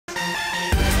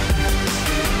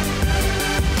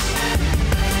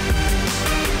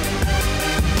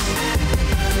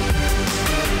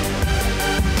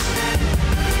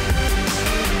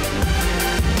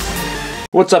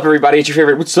What's up, everybody? It's your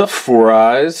favorite What's Up Four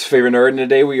Eyes favorite nerd, and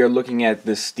today we are looking at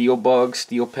the Steel Bug,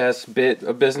 Steelpests bit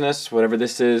of business, whatever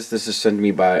this is. This is sent to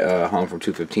me by Hung from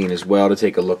 215 as well to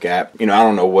take a look at. You know, I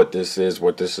don't know what this is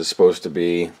supposed to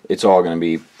be. It's all going to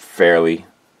be fairly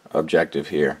objective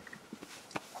here.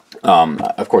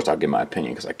 Of course, I'll give my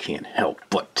opinion because I can't help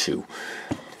but to.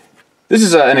 This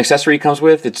is an accessory it comes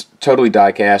with. It's totally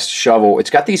die-cast shovel. It's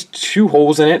got these two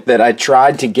holes in it that I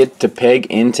tried to get to peg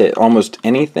into almost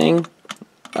anything.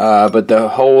 But the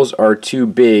holes are too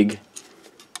big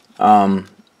for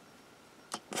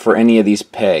any of these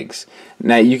pegs.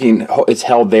 Now it's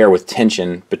held there with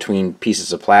tension between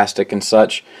pieces of plastic and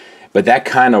such, but that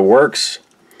kind of works.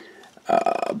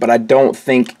 But I don't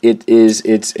think it is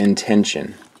its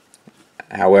intention.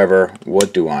 However,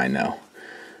 what do I know?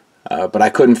 But I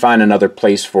couldn't find another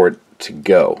place for it to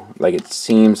go. Like, it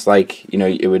seems like, you know,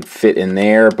 it would fit in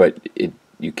there, but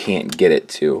you can't get it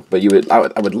to. But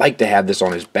I would like to have this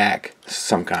on his back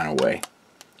some kind of way.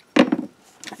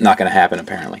 Not going to happen,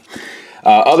 apparently.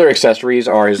 Other accessories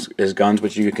are his guns,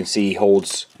 which you can see he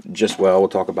holds just well. We'll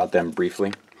talk about them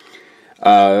briefly.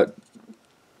 They're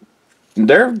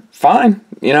fine.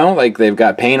 You know, like, they've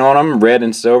got paint on them, red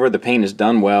and silver. The paint is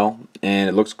done well, and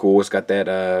it looks cool. It's got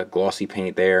that glossy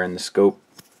paint there in the scope.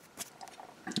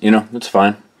 You know, it's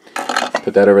fine.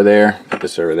 Put that over there. Put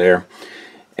this over there.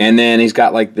 And then he's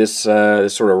got like this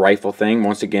sort of rifle thing.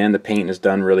 Once again, the paint is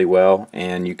done really well,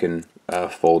 and you can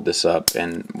fold this up,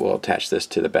 and we'll attach this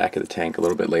to the back of the tank a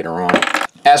little bit later on.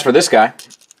 As for this guy,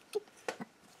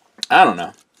 I don't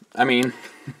know. I mean,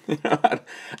 I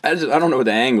don't know what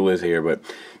the angle is here, but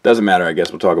it doesn't matter. I guess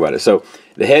we'll talk about it. So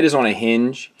the head is on a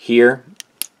hinge here,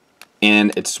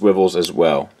 and it swivels as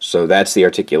well. So that's the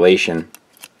articulation.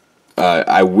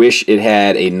 I wish it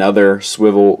had another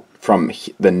swivel from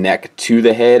the neck to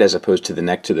the head as opposed to the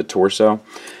neck to the torso,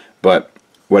 but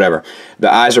whatever.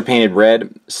 The eyes are painted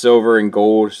red. Silver and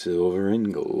gold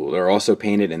are also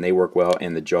painted, and they work well,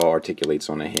 and the jaw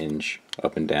articulates on a hinge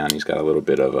up and down. He's got a little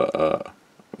bit of a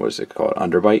what is it called,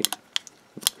 underbite,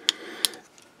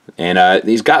 and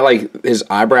he's got, like, his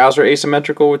eyebrows are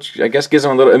asymmetrical, which I guess gives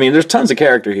him a little, I mean, there's tons of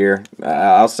character here,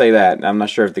 I'll say that. I'm not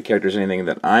sure if the character is anything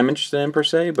that I'm interested in per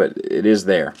se, but it is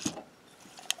there.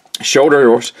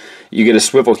 Shoulders, you get a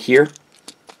swivel here,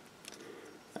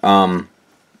 and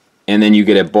then you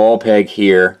get a ball peg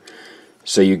here,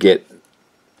 so you get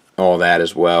all that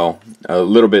as well. A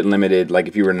little bit limited, like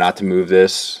if you were not to move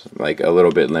this, like a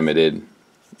little bit limited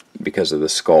because of the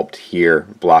sculpt here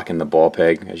blocking the ball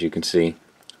peg, as you can see.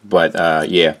 But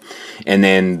yeah, and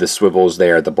then the swivels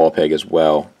there at the ball peg as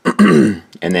well.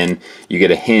 And then you get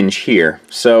a hinge here.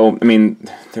 So I mean,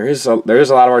 there is a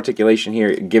lot of articulation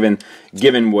here, given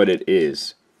what it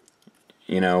is.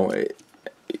 You know,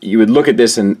 you would look at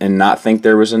this and not think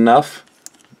there was enough,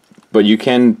 but you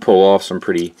can pull off some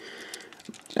pretty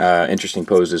interesting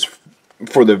poses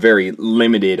for the very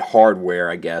limited hardware,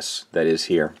 I guess, that is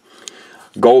here.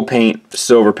 Gold paint,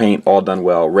 silver paint, all done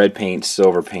well. Red paint,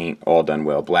 silver paint, all done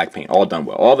well. Black paint, all done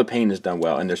well. All the paint is done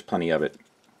well, and there's plenty of it.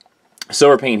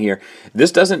 Silver paint here.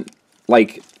 This doesn't,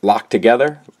 like, lock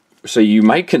together, so you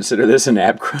might consider this an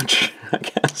ab crunch, I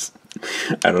guess.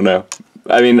 I don't know.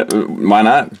 I mean, why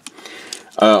not?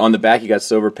 On the back, you got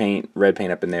silver paint, red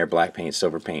paint up in there, black paint,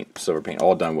 silver paint,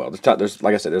 all done well. There's,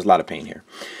 like I said, there's a lot of paint here.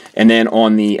 And then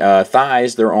on the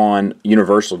thighs, they're on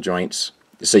universal joints,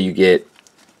 so you get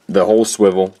the whole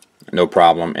swivel, no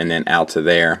problem, and then out to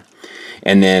there.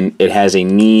 And then it has a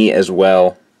knee as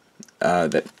well,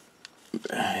 that,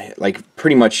 like,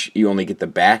 pretty much you only get the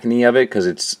back knee of it because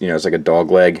it's, you know, it's like a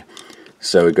dog leg,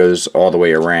 so it goes all the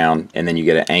way around, and then you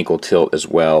get an ankle tilt as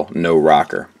well, no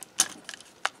rocker.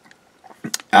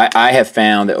 I have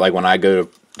found that, like, when I go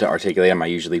to articulate them, I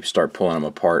usually start pulling them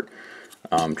apart,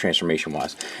 transformation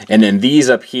wise. And then these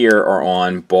up here are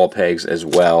on ball pegs as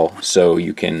well, so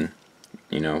you can,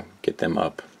 you know, get them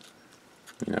up,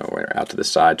 you know, out to the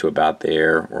side to about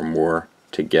there, or more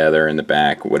together in the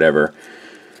back, whatever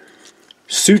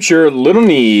suit your little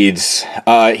needs.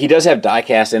 He does have die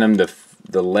cast in him.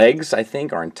 The legs, I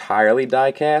think, are entirely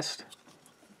die cast,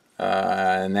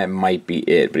 and that might be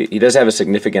it. But he does have a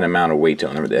significant amount of weight to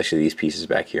him. Actually, these pieces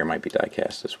back here might be die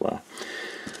cast as well.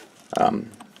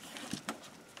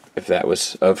 If that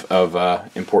was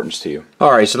of importance to you.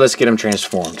 Alright, so let's get them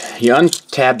transformed. You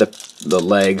untab the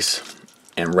legs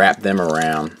and wrap them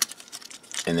around,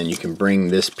 and then you can bring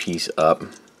this piece up,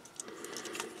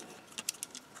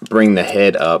 bring the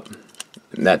head up,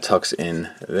 and that tucks in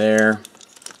there.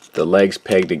 The legs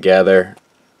peg together,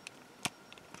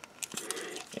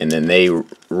 and then they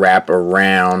wrap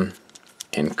around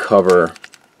and cover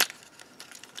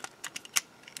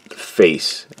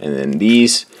face. And then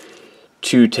these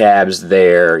two tabs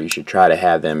there, you should try to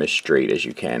have them as straight as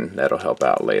you can. That'll help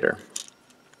out later.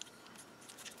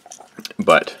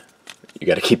 But you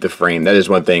got to keep the frame. That is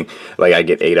one thing like I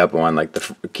get ate up on, like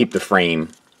keep the frame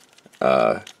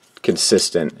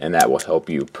consistent, and that will help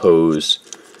you pose,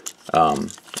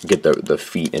 get the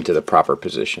feet into the proper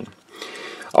position.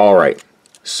 All right,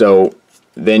 so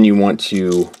then you want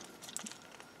to,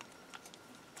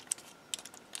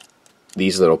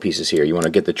 these little pieces here, you want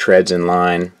to get the treads in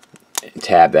line,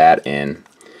 tab that in,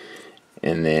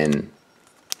 and then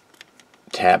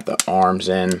tab the arms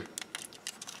in.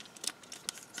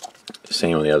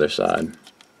 Same on the other side.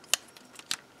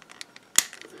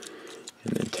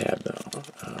 And then tab the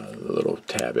little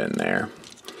tab in there.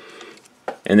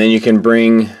 And then you can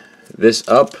bring this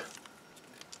up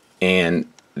and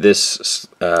this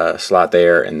slot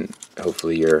there, and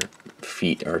hopefully your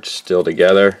feet are still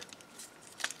together.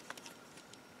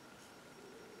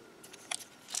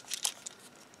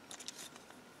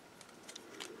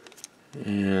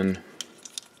 And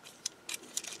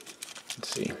let's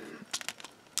see.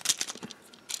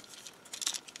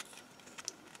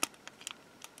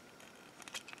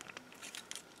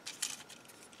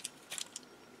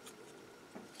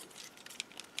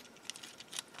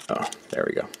 Oh, there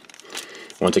we go.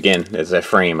 Once again, there's that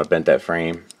frame. I bent that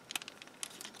frame.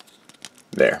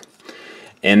 There.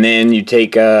 And then you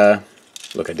take,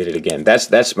 look, I did it again.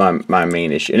 That's my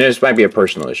main issue. And this might be a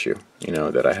personal issue, you know,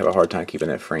 that I have a hard time keeping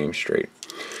that frame straight.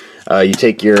 You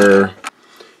take your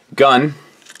gun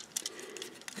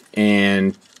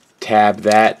and tab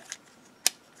that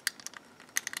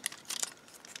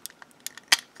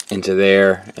into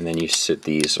there, and then you sit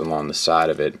these along the side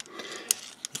of it.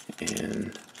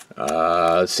 And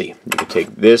let's see, you can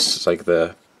take this, it's like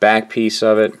the back piece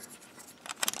of it,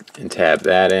 and tab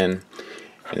that in,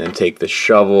 and then take the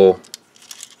shovel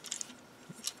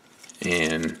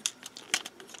and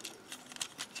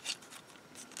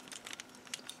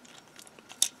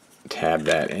tab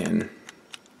that in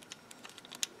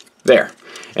there.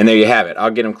 And there you have it.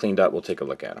 I'll get them cleaned up. We'll take a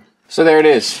look at them. So there it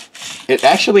is. It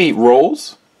actually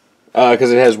rolls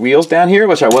because it has wheels down here,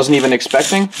 which I wasn't even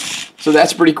expecting. So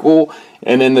that's pretty cool.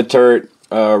 And then the turret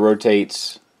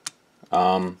rotates,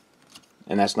 and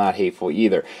that's not hateful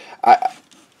either. I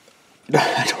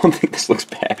don't think this looks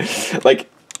bad. Like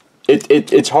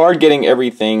it's hard getting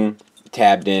everything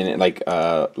tabbed in and like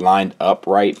lined up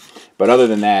right. But other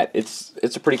than that, it's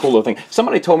a pretty cool little thing.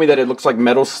 Somebody told me that it looks like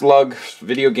Metal Slug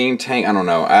video game tank. I don't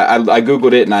know. I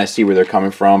googled it and I see where they're coming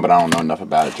from, but I don't know enough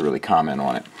about it to really comment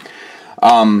on it.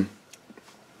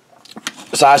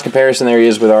 Size comparison, there he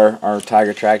is with our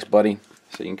Tiger Tracks buddy,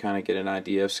 so you can kind of get an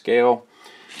idea of scale.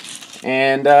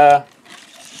 And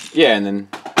yeah, and then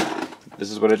this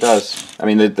is what it does. I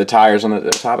mean, the tires on the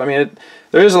top. I mean,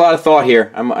 there is a lot of thought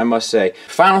here, I must say.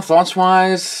 Final thoughts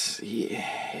wise,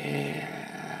 yeah,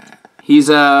 he's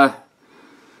well,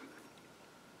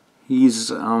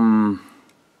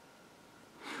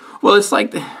 it's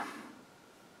like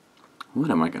what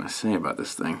am I gonna say about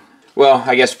this thing? Well,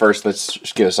 I guess first let's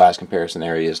just get a size comparison.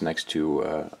 There he is next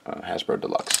to Hasbro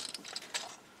Deluxe.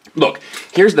 Look,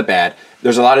 here's the bad.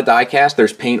 There's a lot of die cast.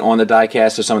 There's paint on the die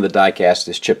cast, so some of the die cast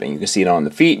is chipping. You can see it on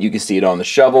the feet. You can see it on the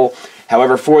shovel.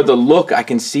 However, for the look, I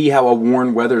can see how a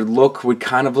worn, weathered look would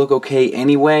kind of look okay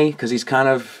anyway, because he's kind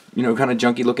of, you know, kind of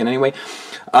junky looking anyway.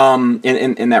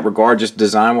 In that regard, just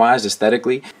design-wise,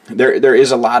 aesthetically, there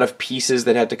is a lot of pieces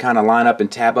that have to kind of line up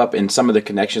and tab up, and some of the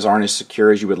connections aren't as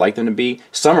secure as you would like them to be.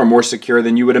 Some are more secure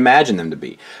than you would imagine them to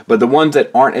be. But the ones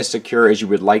that aren't as secure as you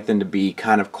would like them to be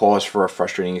kind of cause for a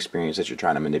frustrating experience as you're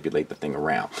trying to manipulate the thing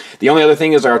around. The only other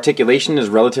thing is our articulation is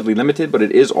relatively limited, but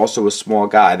it is also a small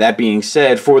guy. That being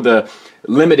said, for the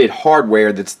limited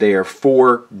hardware that's there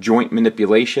for joint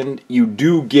manipulation, you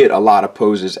do get a lot of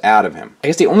poses out of him. I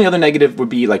guess the only other negative would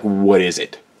be, like, what is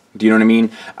it? Do you know what I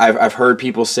mean? I've heard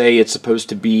people say it's supposed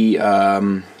to be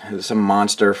some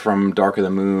monster from Dark of the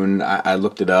Moon. I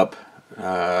looked it up.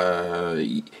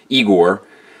 Igor.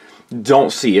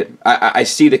 Don't see it. I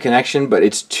see the connection, but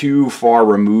it's too far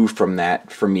removed from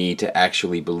that for me to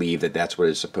actually believe that that's what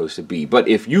it's supposed to be. But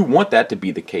if you want that to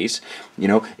be the case, you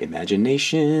know,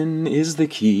 imagination is the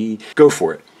key. Go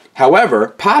for it. However,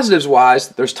 positives-wise,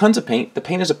 there's tons of paint. The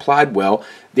paint is applied well.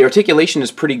 The articulation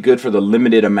is pretty good for the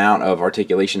limited amount of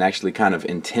articulation actually kind of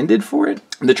intended for it.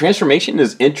 The transformation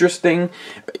is interesting,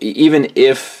 even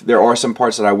if there are some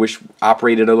parts that I wish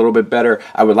operated a little bit better.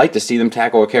 I would like to see them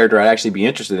tackle a character I'd actually be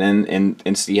interested in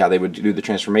and see how they would do the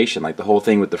transformation. Like the whole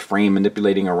thing with the frame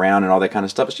manipulating around and all that kind of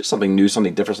stuff. It's just something new,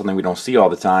 something different, something we don't see all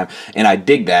the time. And I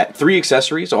dig that. 3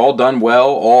 accessories, all done well,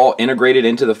 all integrated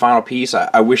into the final piece.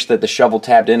 I wish that the shovel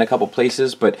tapped in a couple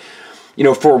places, but you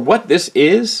know, for what this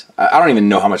is, I don't even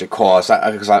know how much it costs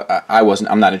because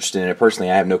I'm not interested in it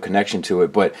personally. I have no connection to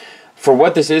it, but for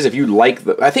what this is, if you like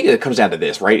I think it comes down to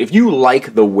this, right? If you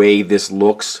like the way this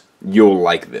looks, you'll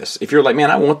like this. If you're like,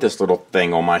 man, I want this little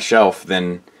thing on my shelf,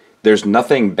 then there's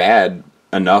nothing bad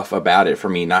enough about it for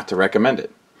me not to recommend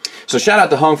it. So shout out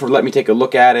to Hung for letting me take a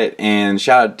look at it, and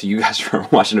shout out to you guys for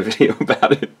watching a video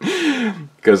about it,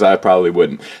 because I probably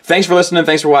wouldn't. Thanks for listening.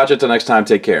 Thanks for watching. Until next time,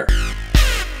 take care.